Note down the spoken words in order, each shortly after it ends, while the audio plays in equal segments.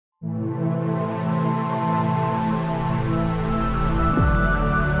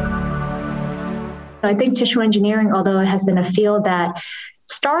I think tissue engineering, although it has been a field that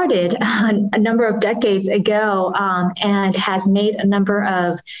started a number of decades ago and has made a number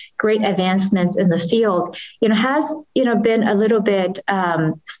of great advancements in the field, has, been a little bit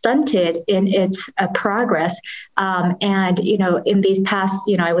stunted in its progress. And, in these past,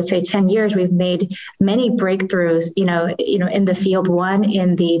 I would say 10 years, we've made many breakthroughs, in the field. One,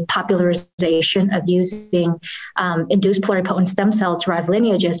 in the popularization of using induced pluripotent stem cell derived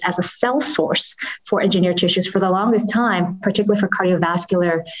lineages as a cell source for engineered tissues. For the longest time, particularly for cardiovascular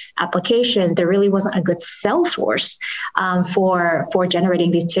application, there really wasn't a good cell source for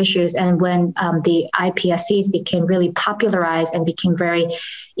generating these tissues. And when the iPSCs became really popularized and became very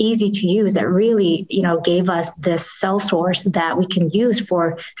easy to use, that really, gave us this cell source that we can use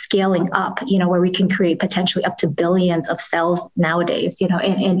for scaling up, where we can create potentially up to billions of cells nowadays,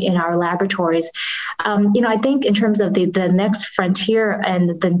 in our laboratories. I think in terms of the next frontier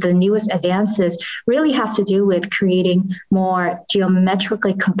and the newest advances really have to do with creating more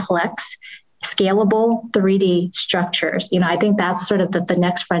geometrically complex, scalable 3D structures. I think that's sort of the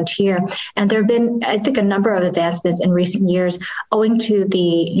next frontier. And there have been, I think, a number of advancements in recent years owing to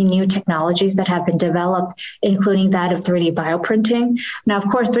the new technologies that have been developed, including that of 3D bioprinting. Now, of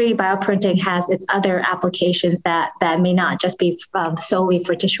course, 3D bioprinting has its other applications that may not just be solely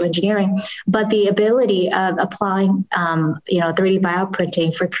for tissue engineering, but the ability of applying, 3D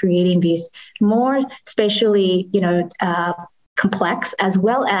bioprinting for creating these more spatially, complex, as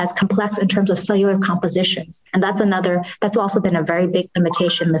well as complex in terms of cellular compositions. And that's also been a very big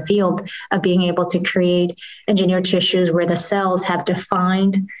limitation in the field of being able to create engineered tissues where the cells have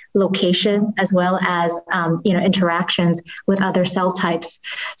defined locations as well as, interactions with other cell types.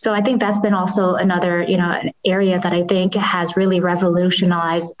 So I think that's been also another, an area that I think has really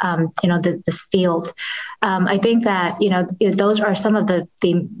revolutionized, this field. I think that, those are some of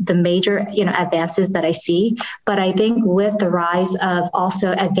the major, advances that I see. But I think with the rise of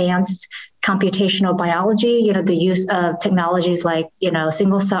also advanced computational biology, the use of technologies like,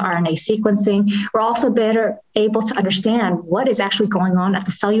 single cell RNA sequencing, we're also better able to understand what is actually going on at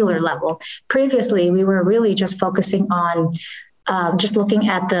the cellular level. Previously, we were really just focusing on just looking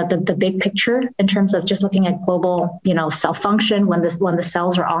at the big picture in terms of just looking at global, cell function when the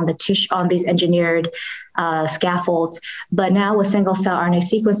cells are on the tissue, on these engineered scaffolds. But now with single cell RNA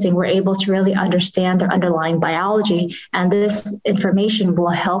sequencing, we're able to really understand their underlying biology. And this information will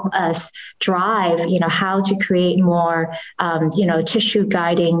help us drive, how to create more, tissue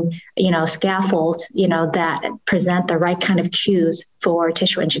guiding, scaffolds, that present the right kind of cues for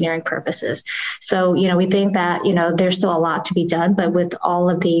tissue engineering purposes. So, we think that, there's still a lot to be done, but with all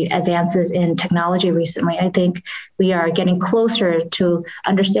of the advances in technology recently, I think we are getting closer to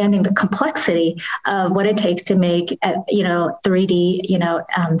understanding the complexity of what it takes to make, 3D,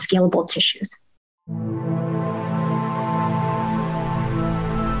 scalable tissues.